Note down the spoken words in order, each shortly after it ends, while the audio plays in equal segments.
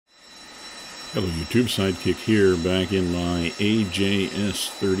Hello YouTube, Sidekick here, back in my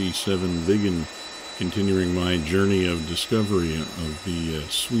AJS-37 Viggen, continuing my journey of discovery of the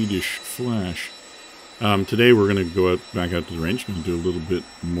Swedish Flash. Today we're going to go back out to the range and do a little bit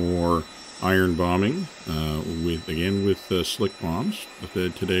more iron bombing, with slick bombs.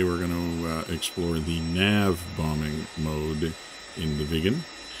 But today we're going to explore the NAV bombing mode in the Viggen.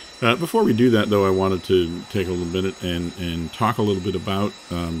 Before we do that, though, I wanted to take a little minute and talk a little bit about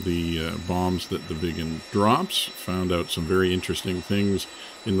the bombs that the Viggen drops. Found out some very interesting things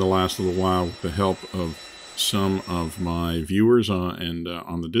in the last little while with the help of some of my viewers on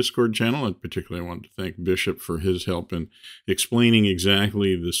the Discord channel. And particularly, I wanted to thank Bishop for his help in explaining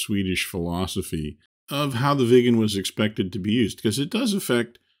exactly the Swedish philosophy of how the Viggen was expected to be used, because it does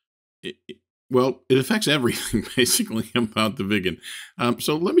affect... Well, it affects everything, basically, about the Viggen.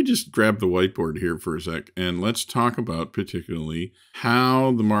 So let me just grab the whiteboard here for a sec, and let's talk about particularly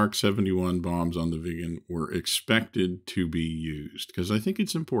how the Mark 71 bombs on the Viggen were expected to be used, because I think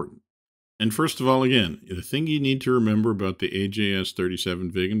it's important. And first of all, again, the thing you need to remember about the AJS-37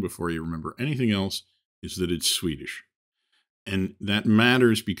 Viggen before you remember anything else is that it's Swedish. And that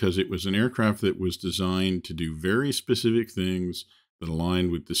matters because it was an aircraft that was designed to do very specific things that aligned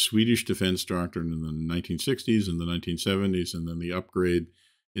with the Swedish defense doctrine in the 1960s and the 1970s, and then the upgrade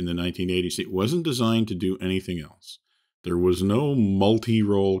in the 1980s. It wasn't designed to do anything else. There was no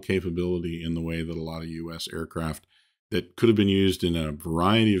multi-role capability in the way that a lot of U.S. aircraft that could have been used in a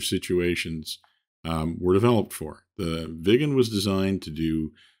variety of situations were developed for. The Viggen was designed to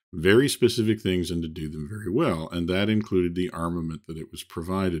do very specific things and to do them very well, and that included the armament that it was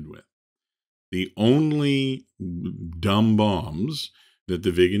provided with. The only dumb bombs that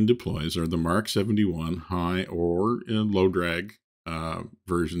the Viggen deploys are the Mark 71 high or low drag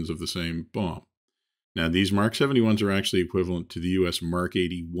versions of the same bomb. Now, these Mark 71s are actually equivalent to the U.S. Mark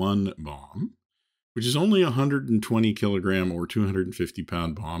 81 bomb, which is only a 120 kilogram or 250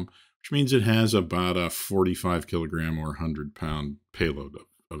 pound bomb, which means it has about a 45 kilogram or 100 pound payload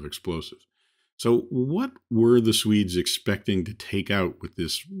of explosive. So what were the Swedes expecting to take out with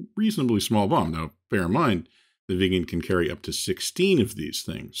this reasonably small bomb? Now, bear in mind, the Viggen can carry up to 16 of these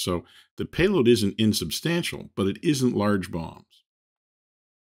things. So the payload isn't insubstantial, but it isn't large bombs.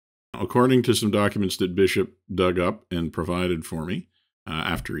 According to some documents that Bishop dug up and provided for me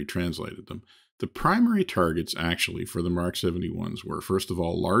after he translated them, the primary targets actually for the Mark 71s were, first of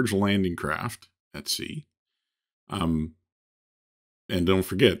all, large landing craft at sea. And don't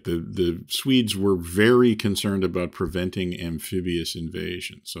forget, the Swedes were very concerned about preventing amphibious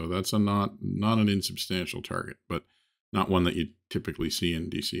invasion. So that's not an insubstantial target, but not one that you typically see in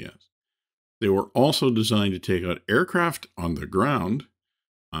DCS. They were also designed to take out aircraft on the ground,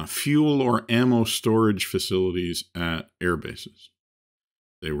 fuel or ammo storage facilities at air bases.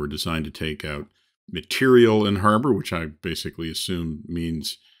 They were designed to take out material in harbor, which I basically assume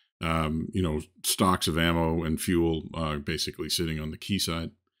means stocks of ammo and fuel basically sitting on the quayside.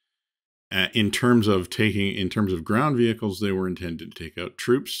 In terms of ground vehicles, they were intended to take out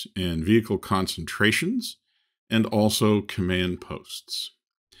troops and vehicle concentrations and also command posts.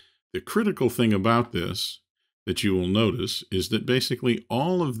 The critical thing about this that you will notice is that basically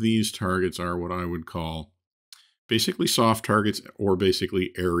all of these targets are what I would call basically soft targets or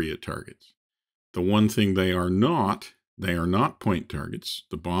basically area targets. The one thing they are not point targets.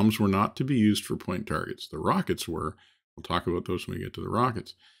 The bombs were not to be used for point targets. The rockets were. We'll talk about those when we get to the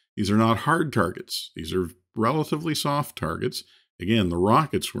rockets. These are not hard targets. These are relatively soft targets. Again, the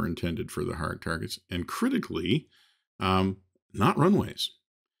rockets were intended for the hard targets. And critically, not runways.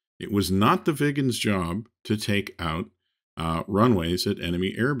 It was not the Viggen's job to take out runways at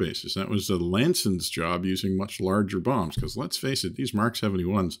enemy air bases. That was the Lanson's job using much larger bombs. Because let's face it, these Mark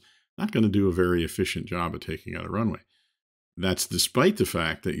 71s not going to do a very efficient job of taking out a runway. That's despite the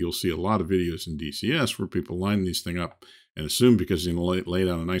fact that you'll see a lot of videos in DCS where people line these things up and assume because you lay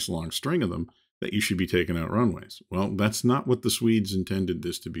down a nice long string of them that you should be taking out runways. Well, that's not what the Swedes intended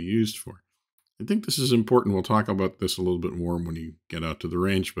this to be used for. I think this is important. We'll talk about this a little bit more when you get out to the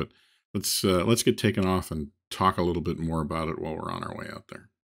range, but let's get taken off and talk a little bit more about it while we're on our way out there.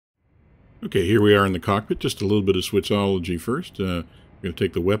 Okay, here we are in the cockpit. Just a little bit of switchology first. I'm going to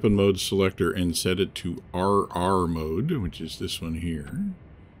take the weapon mode selector and set it to RR mode, which is this one here.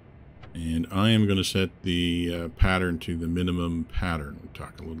 And I am going to set the pattern to the minimum pattern. We'll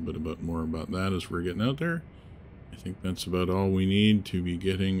talk a little bit more about that as we're getting out there. I think that's about all we need to be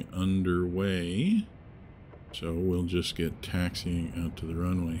getting underway. So we'll just get taxiing out to the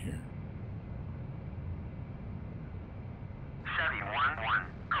runway here. Chevy 1-1.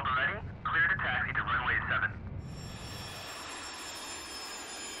 Cobra ready. Clear to taxi to runway 7.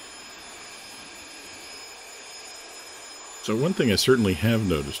 So one thing I certainly have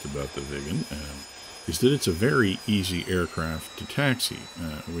noticed about the Viggen is that it's a very easy aircraft to taxi,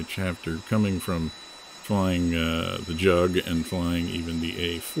 which after coming from flying the Jug and flying even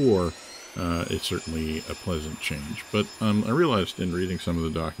the A4, it's certainly a pleasant change. But I realized in reading some of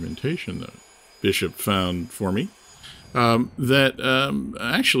the documentation that Bishop found for me that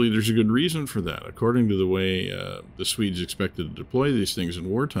actually there's a good reason for that. According to the way the Swedes expected to deploy these things in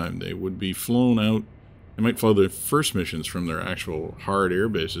wartime, they would be flown out. They might fly their first missions from their actual hard air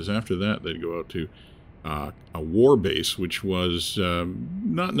bases. After that, they'd go out to a war base, which was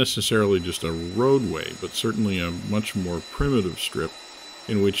not necessarily just a roadway, but certainly a much more primitive strip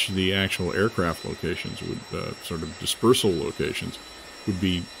in which the actual aircraft locations would, sort of dispersal locations, would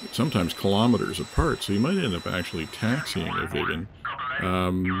be sometimes kilometers apart. So you might end up actually taxiing a Viggen.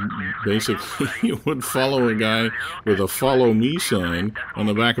 Basically, you would follow a guy with a follow me sign on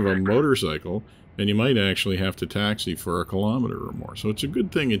the back of a motorcycle, and you might actually have to taxi for a kilometer or more. So it's a good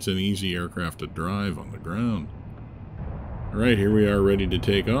thing it's an easy aircraft to drive on the ground. All right, here we are ready to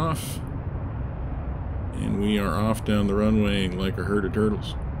take off. And we are off down the runway like a herd of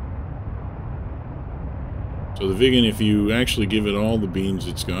turtles. So the Viggen, if you actually give it all the beans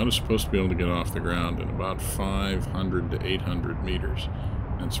it's got, is supposed to be able to get off the ground in about 500 to 800 meters.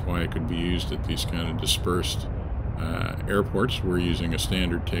 That's why it could be used at these kind of dispersed airports. We're using a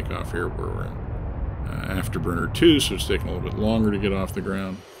standard takeoff here where we're in Afterburner 2, so it's taking a little bit longer to get off the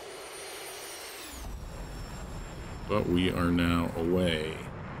ground. But we are now away.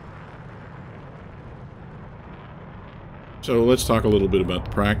 So let's talk a little bit about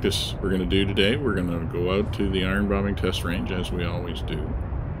the practice we're going to do today. We're going to go out to the iron bombing test range, as we always do.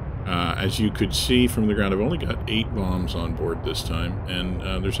 As you could see from the ground, I've only got 8 bombs on board this time,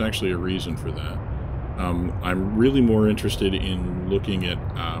 and there's actually a reason for that. I'm really more interested in looking at,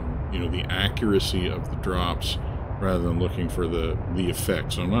 you know, the accuracy of the drops rather than looking for the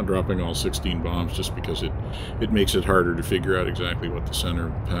effect. So I'm not dropping all 16 bombs just because it makes it harder to figure out exactly what the center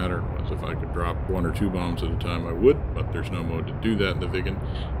of the pattern was. If I could drop 1 or 2 bombs at a time, I would, but there's no mode to do that in the Viggen.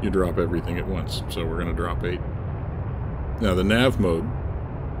 You drop everything at once. So we're going to drop 8. Now the NAV mode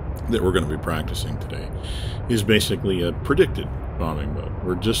that we're going to be practicing today is basically a predicted bombing mode.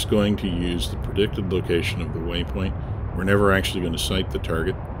 We're just going to use the predicted location of the waypoint. We're never actually going to sight the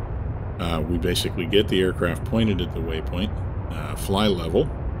target. We basically get the aircraft pointed at the waypoint, fly level,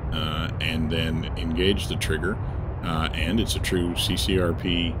 and then engage the trigger. And it's a true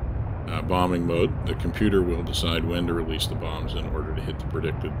CCRP bombing mode. The computer will decide when to release the bombs in order to hit the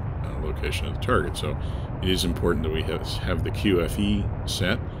predicted location of the target. So it is important that we have the QFE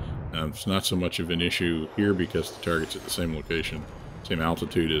set. It's not so much of an issue here because the target's at the same location, same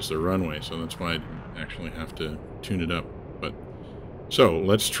altitude as the runway. So that's why I didn't actually have to tune it up. But so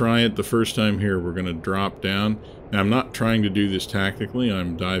let's try it the first time here. We're going to drop down. Now, I'm not trying to do this tactically.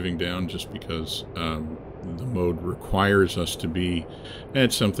 I'm diving down just because the mode requires us to be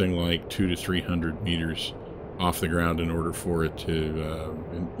at something like 200 to 300 meters off the ground in order for it to,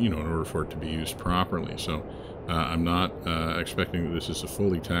 in order for it to be used properly. So I'm not expecting that this is a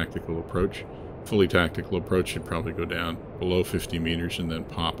fully tactical approach. Fully tactical approach should probably go down below 50 meters and then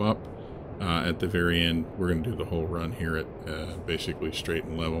pop up. At the very end, we're going to do the whole run here at basically straight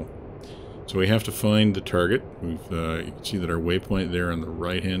and level. So we have to find the target. You can see that our waypoint there on the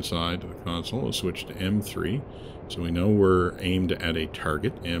right-hand side of the console is switched to M3. So we know we're aimed at a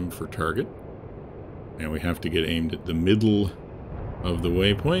target, M for target. And we have to get aimed at the middle of the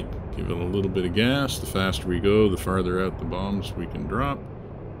waypoint. Give it a little bit of gas. The faster we go, the farther out the bombs we can drop.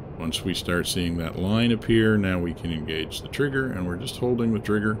 Once we start seeing that line appear, now we can engage the trigger, and we're just holding the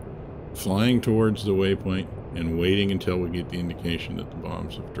trigger, flying towards the waypoint, and waiting until we get the indication that the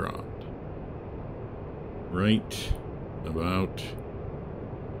bombs have dropped. Right about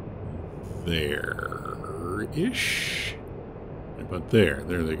there-ish. About there.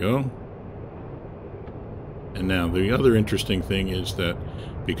 There they go. And now the other interesting thing is that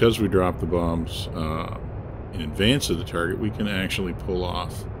because we drop the bombs in advance of the target, we can actually pull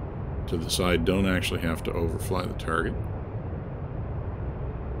off to the side, don't actually have to overfly the target.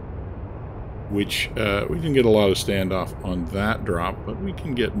 Which we can get a lot of standoff on that drop, but we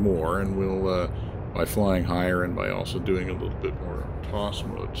can get more, and we'll by flying higher and by also doing a little bit more toss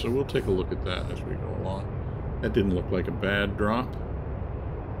mode. So we'll take a look at that as we go along. That didn't look like a bad drop.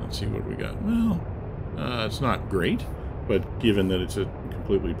 Let's see what we got. Well, it's not great, but given that it's a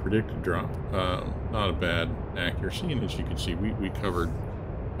completely predicted drop, not a bad accuracy. And as you can see, we covered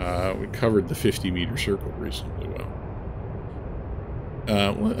the 50-meter circle reasonably well.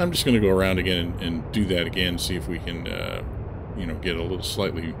 Well, I'm just going to go around again and do that again, see if we can, get a little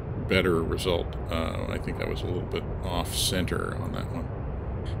slightly better result. I think I was a little bit off center on that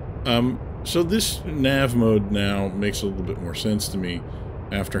one. So this nav mode now makes a little bit more sense to me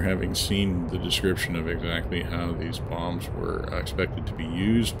after having seen the description of exactly how these bombs were expected to be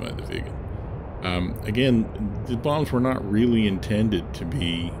used by the Viggen. Again, the bombs were not really intended to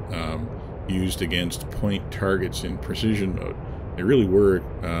be used against point targets in precision mode. They really were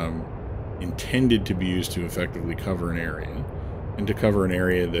intended to be used to effectively cover an area, and to cover an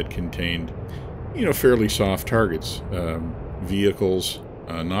area that contained, you know, fairly soft targets, vehicles,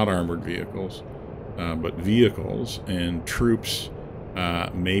 not armored vehicles, but vehicles and troops,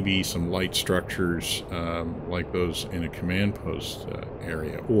 maybe some light structures like those in a command post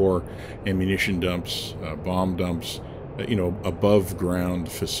area, or ammunition dumps, bomb dumps, you know, above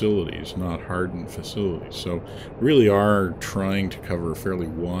ground facilities, not hardened facilities. So really are trying to cover a fairly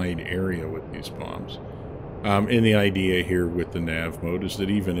wide area with these bombs. And the idea here with the nav mode is that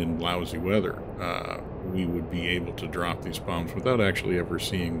even in lousy weather, we would be able to drop these bombs without actually ever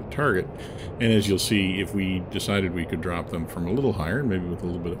seeing the target. And as you'll see, if we decided we could drop them from a little higher, maybe with a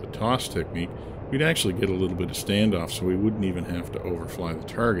little bit of a toss technique, we'd actually get a little bit of standoff, so we wouldn't even have to overfly the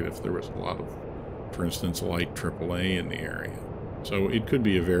target if there was a lot of, for instance, light AAA in the area. So it could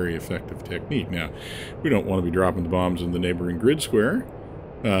be a very effective technique. Now, we don't want to be dropping the bombs in the neighboring grid square,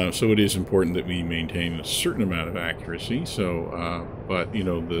 so it is important that we maintain a certain amount of accuracy. So, but, you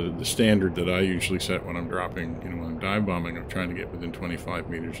know, the standard that I usually set when I'm dropping, you know, when I'm dive bombing, I'm trying to get within 25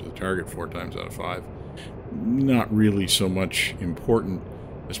 meters of the target 4 times out of 5. Not really so much important,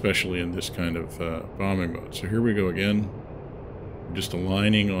 especially in this kind of bombing mode. So here we go again. We're just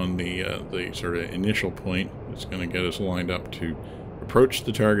aligning on the sort of initial point that's going to get us lined up to approach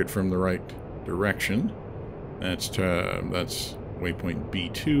the target from the right direction. That's waypoint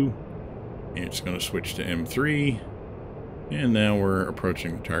B2, and it's going to switch to M3, and now we're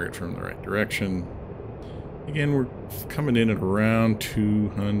approaching the target from the right direction. Again, we're coming in at around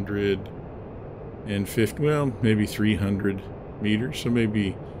 250, well, maybe 300 meters, so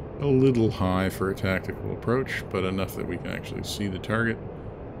maybe a little high for a tactical approach, but enough that we can actually see the target,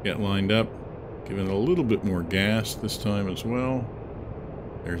 get lined up, giving it a little bit more gas this time as well.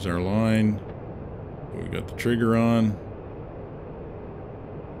 There's our line. We got the trigger on.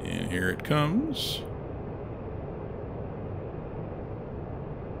 And here it comes.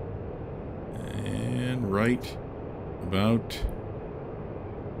 And right about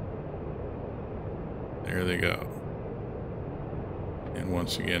there they go. And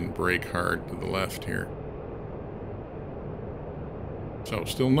once again, brake hard to the left here. So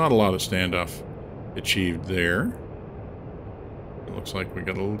still not a lot of standoff achieved there. It looks like we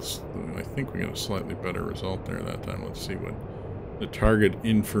got a little, I think we got a slightly better result there that time. Let's see what the target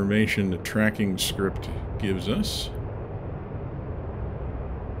information, the tracking script gives us.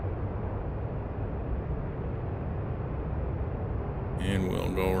 And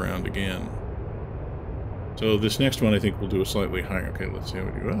we'll go around again. So this next one I think we'll do a slightly higher. Okay, let's see how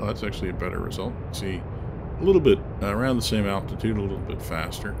we do. Well, that's actually a better result. See a little bit around the same altitude, a little bit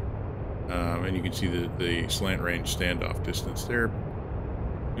faster. And you can see the slant range standoff distance there.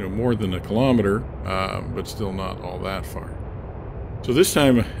 You know, more than a kilometer, but still not all that far. So this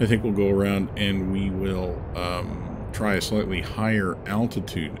time, I think we'll go around and we will try a slightly higher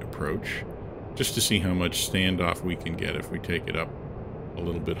altitude approach, just to see how much standoff we can get if we take it up a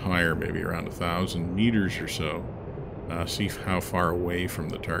little bit higher, maybe around 1,000 meters or so. See how far away from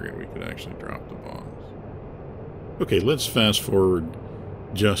the target we could actually drop the bombs. Okay, let's fast forward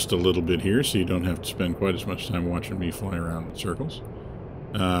just a little bit here so you don't have to spend quite as much time watching me fly around in circles.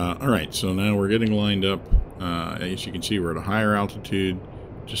 Alright, so now we're getting lined up. As you can see, we're at a higher altitude,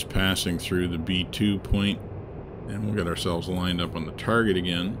 just passing through the B2 point, and we'll get ourselves lined up on the target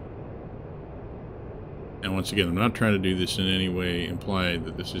again. And once again, I'm not trying to do this in any way, imply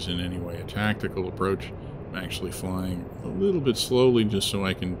that this is in any way a tactical approach. I'm actually flying a little bit slowly just so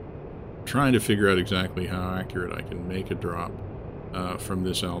I can try to figure out exactly how accurate I can make a drop from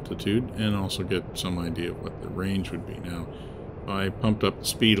this altitude, and also get some idea of what the range would be. Now, if I pumped up the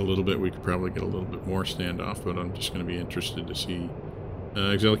speed a little bit, we could probably get a little bit more standoff, but I'm just going to be interested to see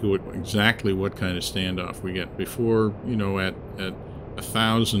exactly what kind of standoff we get. Before, you know, at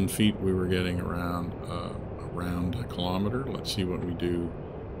 1,000 feet we were getting around a kilometer. Let's see what we do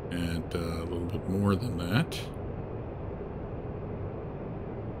at a little bit more than that.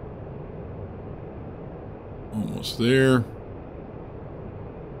 Almost there.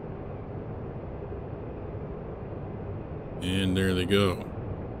 And there they go.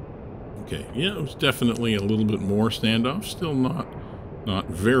 Okay, yeah, it was definitely a little bit more standoff. Still not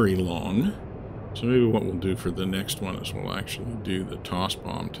very long. So maybe what we'll do for the next one is we'll actually do the toss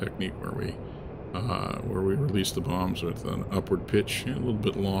bomb technique where we release the bombs with an upward pitch, a little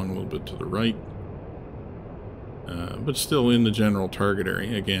bit long, a little bit to the right, but still in the general target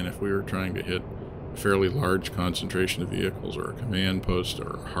area. Again, if we were trying to hit a fairly large concentration of vehicles or a command post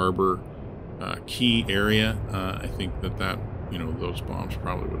or a harbor key area, I think that those bombs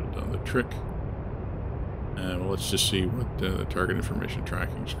probably would have done the trick. Well, let's just see what the target information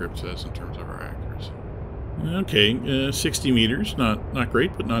tracking script says in terms of our accuracy. Okay, 60 meters, not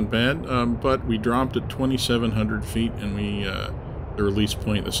great, but not bad. But we dropped at 2,700 feet, and the release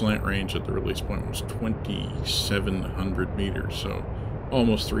point, the slant range at the release point was 2,700 meters, so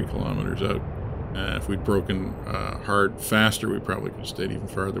almost 3 kilometers out. If we'd broken hard faster, we probably could have stayed even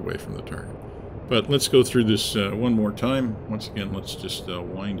farther away from the target. But let's go through this one more time. Once again, let's just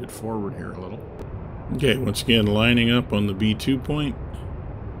wind it forward here a little. Okay, once again, lining up on the B2 point.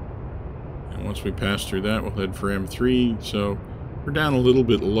 And once we pass through that, we'll head for M3. So we're down a little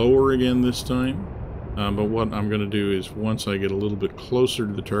bit lower again this time. But what I'm going to do is once I get a little bit closer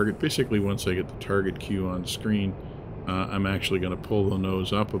to the target, basically once I get the target cue on screen, I'm actually going to pull the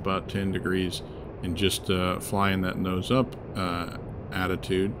nose up about 10 degrees and just fly in that nose up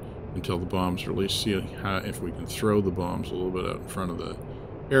attitude until the bomb's released. See if we can throw the bombs a little bit out in front of the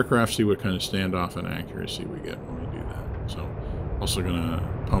aircraft, see what kind of standoff and accuracy we get when we do that. So also going to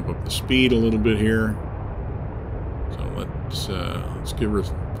pump up the speed a little bit here. So let's give her,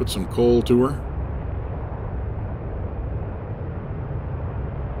 put some coal to her.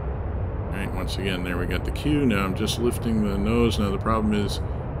 All right, once again, there we got the cue. Now I'm just lifting the nose. Now the problem is,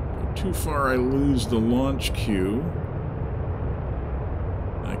 go too far, I lose the launch cue.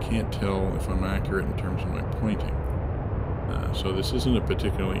 I can't tell if I'm accurate in terms of my pointing. So this isn't a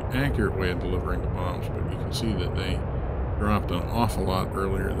particularly accurate way of delivering the bombs, but you can see that they dropped an awful lot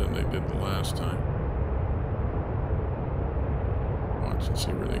earlier than they did the last time. Watch and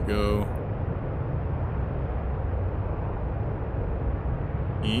see where they go.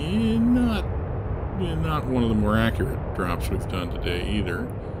 And not one of the more accurate drops we've done today either.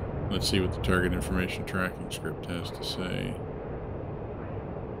 Let's see what the target information tracking script has to say.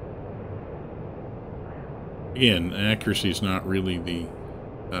 Again, accuracy is not really the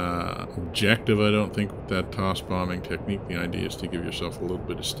objective, I don't think, with that toss bombing technique. The idea is to give yourself a little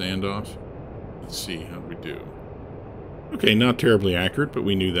bit of standoff. Let's see how we do. Okay, not terribly accurate, but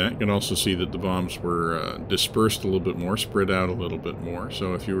we knew that. You can also see that the bombs were dispersed a little bit more, spread out a little bit more.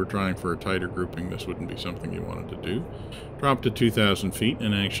 So if you were trying for a tighter grouping, this wouldn't be something you wanted to do. Dropped to 2,000 feet,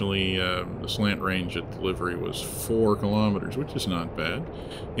 and actually the slant range at delivery was 4 kilometers, which is not bad.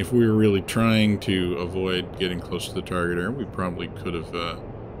 If we were really trying to avoid getting close to the target area, we probably could have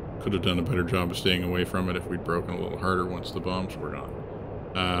done a better job of staying away from it if we'd broken a little harder once the bombs were gone.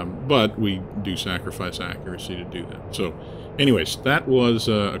 But we do sacrifice accuracy to do that. So anyways, that was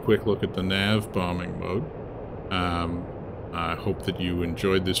a quick look at the NAV bombing mode. I hope that you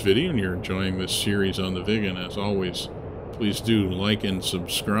enjoyed this video and you're enjoying this series on the Viggen. As always, please do like and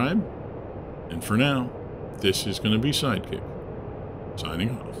subscribe. And for now, this is going to be Sidekick,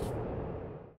 signing off.